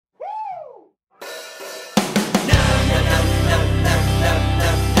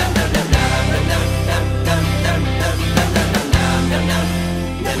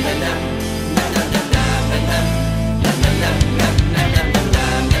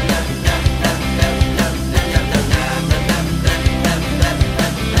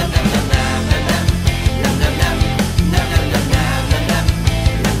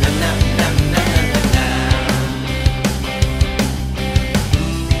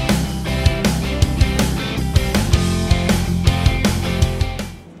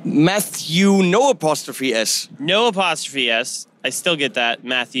Matthew, no apostrophe S. No apostrophe S. I still get that,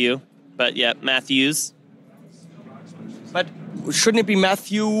 Matthew. But yeah, Matthews. But shouldn't it be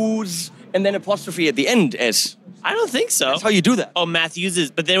Matthews and then apostrophe at the end S? I don't think so. That's how you do that. Oh, Matthews's.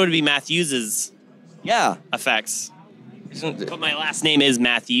 But then it would be Matthews's Yeah. effects. Isn't it? But my last name is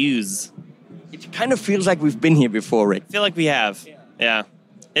Matthews. It kind of feels like we've been here before, Rick. I feel like we have. Yeah.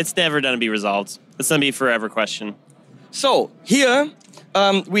 It's never going to be resolved. It's going to be a forever question. So, here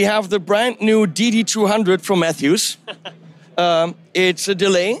we have the brand new DD200 from Matthews. It's a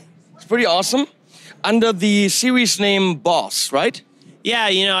delay. It's pretty awesome. Under the series name Boss, right? Yeah,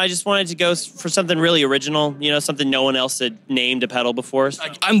 you know, I just wanted to go for something really original. You know, something no one else had named a pedal before. So.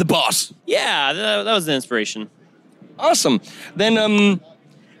 Like, I'm the boss. Yeah, that was the inspiration. Awesome. Then,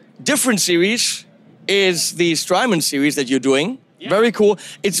 different series is the Strymon series that you're doing. Yeah. Very cool.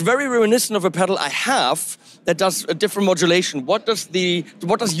 It's very reminiscent of a pedal I have that does a different modulation. What does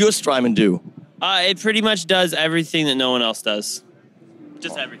your Strymon do? It pretty much does everything that no one else does.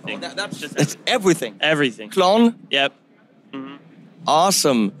 Just everything. That's everything. Everything. Clon? Yep. Mm-hmm.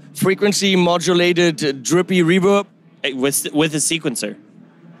 Awesome. Frequency modulated drippy reverb? With a sequencer.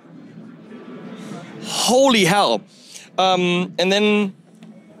 Holy hell. And then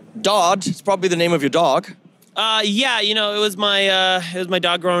Dodd, it's probably the name of your dog. Yeah, you know, it was my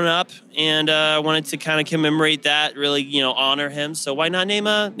dog growing up, and I wanted to kind of commemorate that, really, you know, honor him. So why not name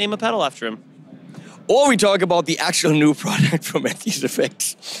a pedal after him? Or we talk about the actual new product from Matthews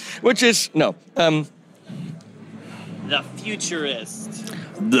Effects, which is the Futurist.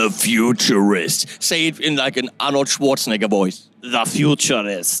 The Futurist. Say it in like an Arnold Schwarzenegger voice. The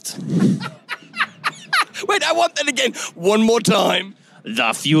Futurist. Wait, I want that again. One more time.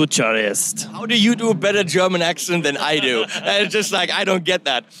 The Futurist. How do you do a better German accent than I do? It's just like, I don't get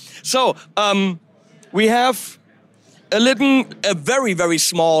that. So, we have a very, very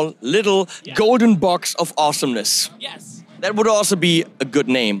small little golden box of awesomeness. Yes. That would also be a good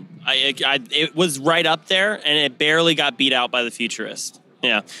name. It was right up there, and it barely got beat out by the Futurist.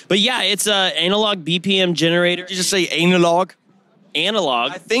 Yeah. But yeah, it's an analog BPM generator. Did you just say analog?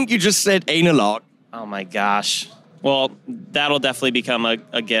 Analog? I think you just said analog. Oh my gosh. Well, that'll definitely become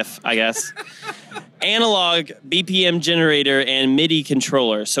a GIF, I guess. Analog BPM generator and Midi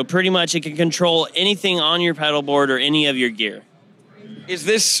controller. So pretty much it can control anything on your pedal board or any of your gear. Is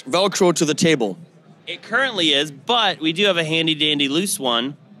this Velcro to the table? It currently is, but we do have a handy dandy loose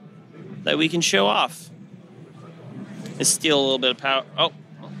one that we can show off. Let's steal a little bit of power. Oh.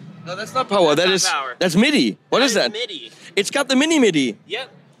 No, that's not power. That's power. That's MIDI. What is that? MIDI. It's got the mini MIDI. Yep.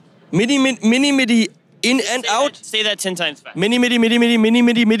 Mini MIDI in and out. Say that 10 times fast. Mini MIDI, mini MIDI, mini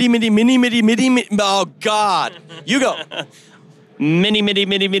MIDI, mini MIDI, mini MIDI, midi MIDI. Oh God, you go. Mini MIDI,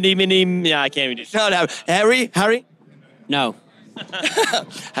 mini MIDI, mini. Yeah, I can't even do it. No, Harry. No.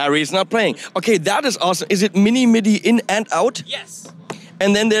 Harry's not playing. Okay, that is awesome. Is it mini MIDI in and out? Yes.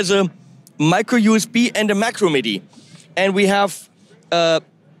 And then there's a micro USB and a macro MIDI, and we have it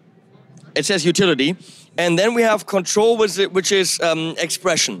says utility, and then we have control, which is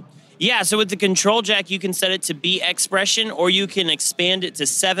expression. Yeah, so with the control jack, you can set it to be expression, or you can expand it to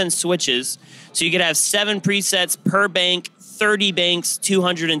 7 switches. So you could have 7 presets per bank, 30 banks,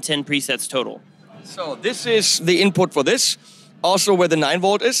 210 presets total. So this is the input for this. Also where the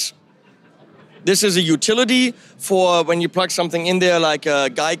 9-volt is. This is a utility for when you plug something in there, like a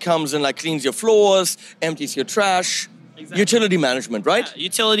guy comes and like cleans your floors, empties your trash. Exactly. Utility management, right? Yeah,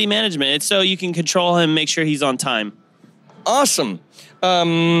 utility management. It's so you can control him, make sure he's on time. Awesome.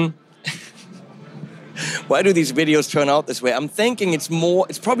 Why do these videos turn out this way? I'm thinking it's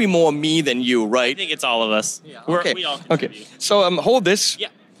probably more me than you, right? I think it's all of us. Yeah. We all contribute. Okay. So hold this. Yeah.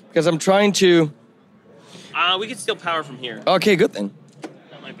 Because I'm trying to. We can steal power from here. Okay, good then.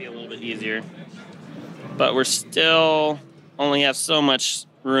 That might be a little bit easier. But we're still only have so much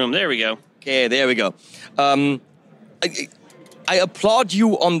room. There we go. Okay, there we go. I applaud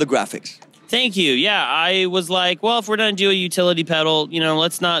you on the graphics. Thank you. Yeah, I was like, well, if we're going to do a utility pedal, you know,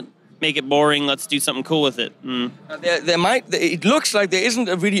 let's not make it boring. Let's do something cool with it. It looks like there isn't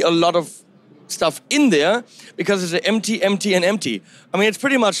really a lot of stuff in there because it's an empty, and empty. I mean, it's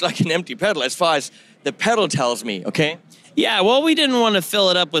pretty much like an empty pedal as far as the pedal tells me, okay? Yeah, well, we didn't want to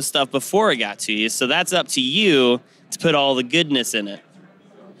fill it up with stuff before it got to you, so that's up to you to put all the goodness in it.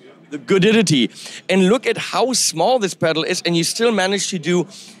 The goodity. And look at how small this pedal is, and you still manage to do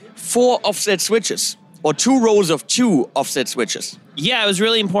 4 offset switches, or 2 rows of 2 offset switches. Yeah, it was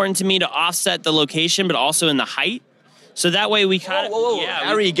really important to me to offset the location, but also in the height. So that way we kind of... Whoa. Yeah,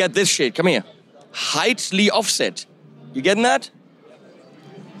 Harry, get this shit. Come here. Heightly offset. You getting that?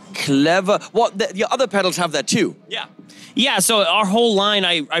 Clever. Well, the other pedals have that too. Yeah. Yeah, so our whole line,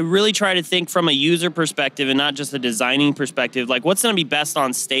 I really try to think from a user perspective and not just a designing perspective, like what's going to be best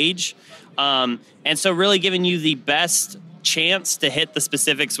on stage. And so really giving you the best chance to hit the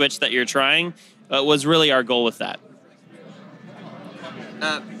specific switch that you're trying was really our goal with that.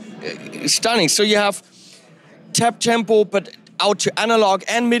 Stunning. So you have tap tempo, but out to analog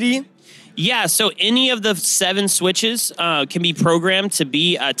and MIDI? Yeah, so any of the 7 switches can be programmed to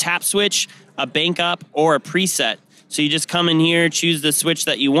be a tap switch, a bank up, or a preset. So you just come in here, choose the switch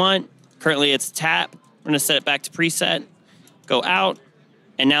that you want. Currently it's tap. We're going to set it back to preset, go out,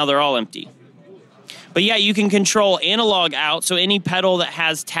 and now they're all empty. But yeah, you can control analog out, so any pedal that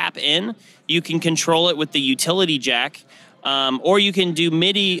has tap in, you can control it with the utility jack, or you can do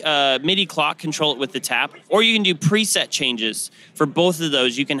MIDI clock, control it with the tap, or you can do preset changes. For both of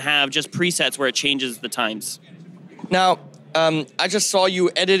those, you can have just presets where it changes the times. Now, I just saw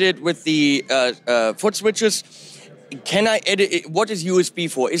you edit it with the foot switches. Can I edit it? What is USB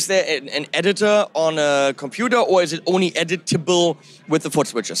for? Is there an editor on a computer, or is it only editable with the foot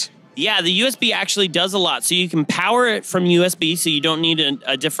switches? Yeah, the USB actually does a lot. So you can power it from USB, so you don't need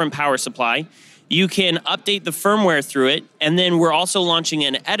a different power supply. You can update the firmware through it, and then we're also launching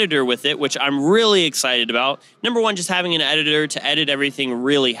an editor with it, which I'm really excited about. Number one, just having an editor to edit everything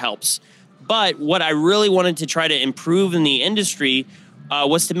really helps. But what I really wanted to try to improve in the industry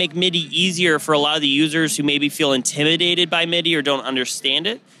was to make MIDI easier for a lot of the users who maybe feel intimidated by MIDI or don't understand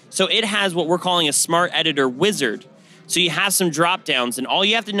it. So it has what we're calling a smart editor wizard. So you have some drop downs, and all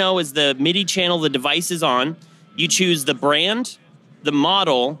you have to know is the MIDI channel the device is on. You choose the brand, the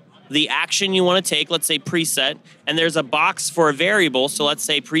model, the action you want to take, let's say preset, and there's a box for a variable, so let's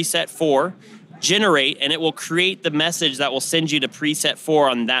say preset 4, generate, and it will create the message that will send you to preset 4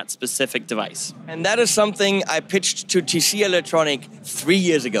 on that specific device. And that is something I pitched to TC Electronic 3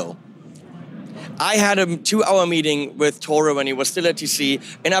 years ago. I had a 2-hour meeting with Tore when he was still at TC,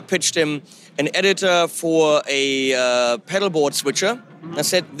 and I pitched him an editor for a pedal board switcher. I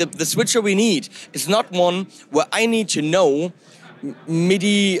said, the switcher we need is not one where I need to know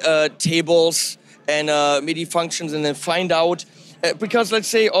MIDI tables and MIDI functions and then find out, because let's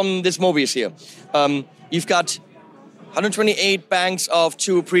say on this Mobius here, you've got 128 banks of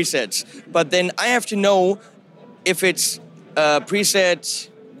 2 presets, but then I have to know if it's preset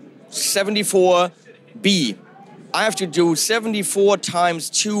 74B. I have to do 74 times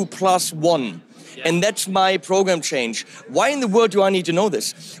 2 plus 1. Yeah. And that's my program change. Why in the world do I need to know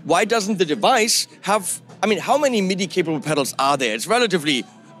this? Why doesn't the device have, I mean, how many MIDI capable pedals are there? It's relatively,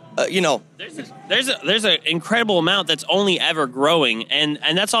 you know. There's an incredible amount that's only ever growing. And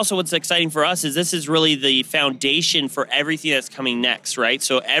that's also what's exciting for us is this is really the foundation for everything that's coming next, right?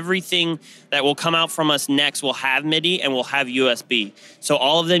 So everything that will come out from us next will have MIDI and will have USB. So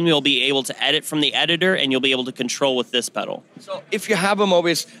all of them you'll be able to edit from the editor and you'll be able to control with this pedal. So if you have a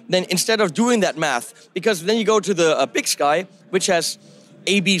Mobius, then instead of doing that math, because then you go to the Big Sky, which has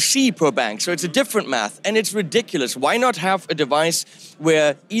ABC per bank, so it's a different math, and it's ridiculous. Why not have a device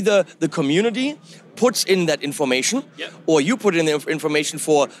where either the community puts in that information, or you put in the information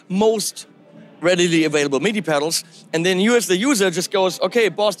for most readily available MIDI pedals, and then you as the user just goes, okay,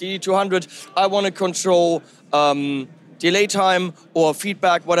 boss, DD200, I want to control delay time or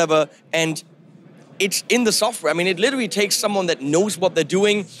feedback, whatever, and it's in the software. I mean, it literally takes someone that knows what they're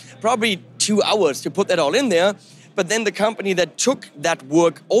doing, probably 2 hours to put that all in there, but then the company that took that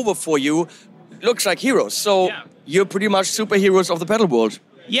work over for you looks like heroes. So you're pretty much superheroes of the pedal world.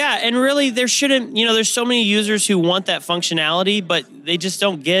 Yeah, and really there shouldn't, you know, there's so many users who want that functionality, but they just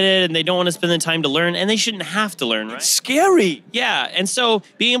don't get it and they don't want to spend the time to learn, and they shouldn't have to learn, right? It's scary. Yeah, and so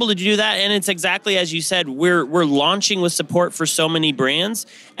being able to do that, and it's exactly as you said, we're launching with support for so many brands,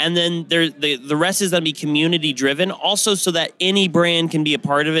 and then the rest is going to be community driven, also so that any brand can be a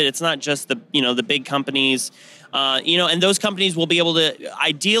part of it. It's not just the, you know, the big companies. You know, and those companies will be able to,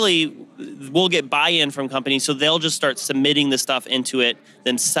 ideally, we'll get buy-in from companies, so they'll just start submitting the stuff into it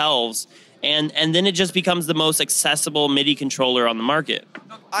themselves, and then it just becomes the most accessible MIDI controller on the market.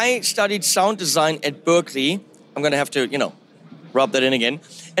 I studied sound design at Berkeley. I'm going to have to, you know, rub that in again.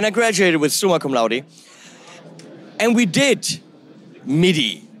 And I graduated with summa cum laude. And we did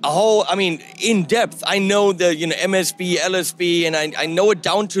MIDI. A whole, I mean, in depth. I know the, you know, MSB, LSB, and I know it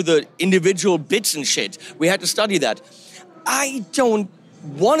down to the individual bits and shit. We had to study that. I don't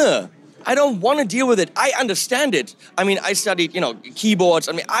wanna deal with it. I understand it. I mean, I studied, you know, keyboards.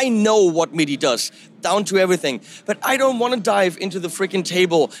 I mean, I know what MIDI does, down to everything. But I don't want to dive into the freaking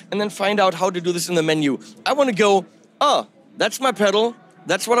table and then find out how to do this in the menu. I want to go, oh, that's my pedal.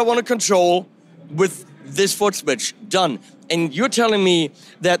 That's what I want to control with this foot switch, done. And you're telling me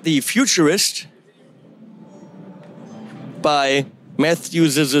that the Futurist by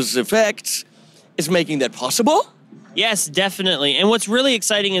Matthews's Effects is making that possible? Yes, definitely. And what's really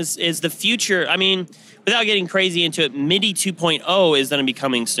exciting is the future. I mean, without getting crazy into it, Midi 2.0 is going to be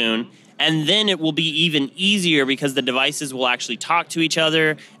coming soon. And then it will be even easier because the devices will actually talk to each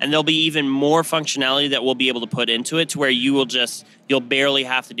other, and there'll be even more functionality that we'll be able to put into it to where you'll barely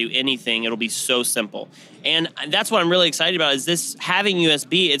have to do anything. It'll be so simple. And that's what I'm really excited about is this having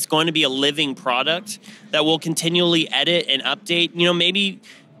USB, it's going to be a living product that will continually edit and update. You know, maybe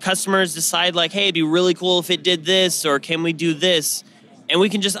customers decide like, hey, it'd be really cool if it did this, or can we do this? And we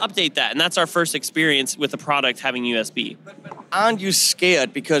can just update that. And that's our first experience with the product having USB. But aren't you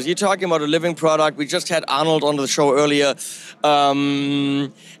scared? Because you're talking about a living product. We just had Arnold on the show earlier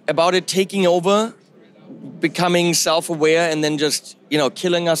about it taking over, becoming self-aware, and then just, you know,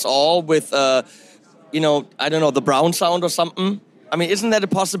 killing us all with, you know, I don't know, the brown sound or something. I mean, isn't that a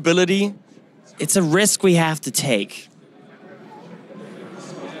possibility? It's a risk we have to take.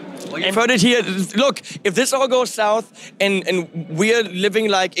 Well, you've heard it here. Look, if this all goes south and we're living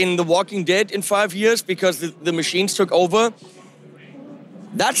like in The Walking Dead in 5 years because the machines took over,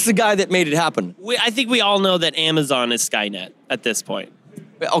 that's the guy that made it happen. I think we all know that Amazon is Skynet at this point.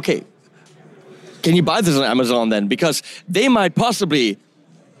 Okay. Can you buy this on Amazon then? Because they might possibly,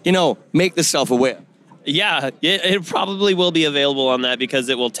 you know, make this self-aware. Yeah, it probably will be available on that because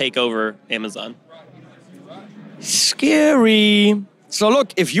it will take over Amazon. Scary. So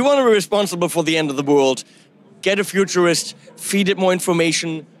look, if you want to be responsible for the end of the world, get a Futurist, feed it more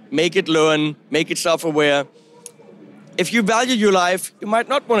information, make it learn, make it self-aware. If you value your life, you might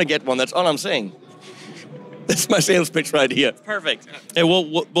not want to get one. That's all I'm saying. That's my sales pitch right here. Perfect. And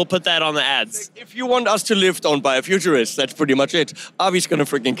we'll put that on the ads. If you want us to live, don't buy a Futurist. That's pretty much it. Avi's gonna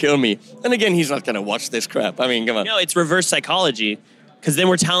freaking kill me. And again, he's not gonna watch this crap. I mean, come on. No, it's reverse psychology. Because then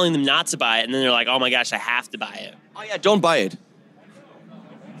we're telling them not to buy it, and then they're like, oh my gosh, I have to buy it. Oh yeah, don't buy it.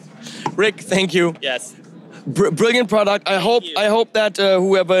 Rick, thank you. Yes. Brilliant product. I hope that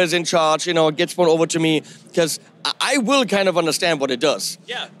whoever is in charge, you know, gets one over to me, because I will kind of understand what it does.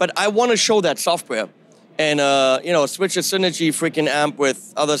 Yeah. But I want to show that software, and you know, switch a Synergy freaking amp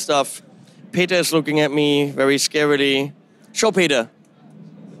with other stuff. Peter is looking at me very scarily. Show Peter.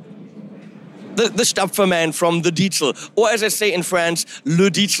 The Stapferman from the Diesel, or as I say in France, le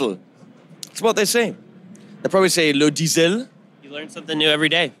Diesel. That's what they say. They probably say le Diesel. You learn something new every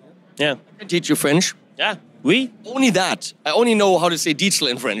day. Yeah. I can teach you French. Yeah. Oui. Only that. I only know how to say diesel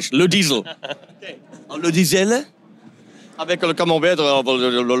in French. Le diesel. Okay. Le diesel? Avec le camembert, la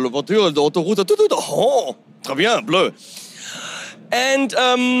voiture d'autoroute, tout. Oh, très bien, bleu. And,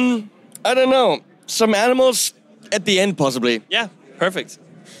 I don't know, some animals at the end, possibly. Yeah, perfect.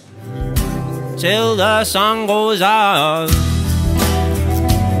 Till the sun goes out.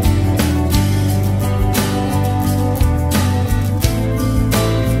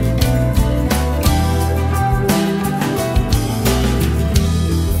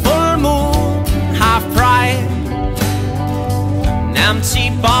 Empty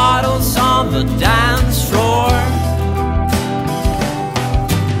bottles on the dance floor.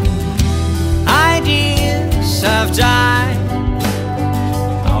 Ideas have died.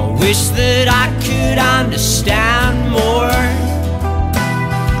 I wish that I could understand more.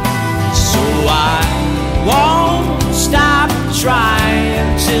 So I won't stop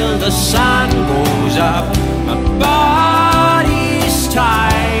trying till the sun goes up above.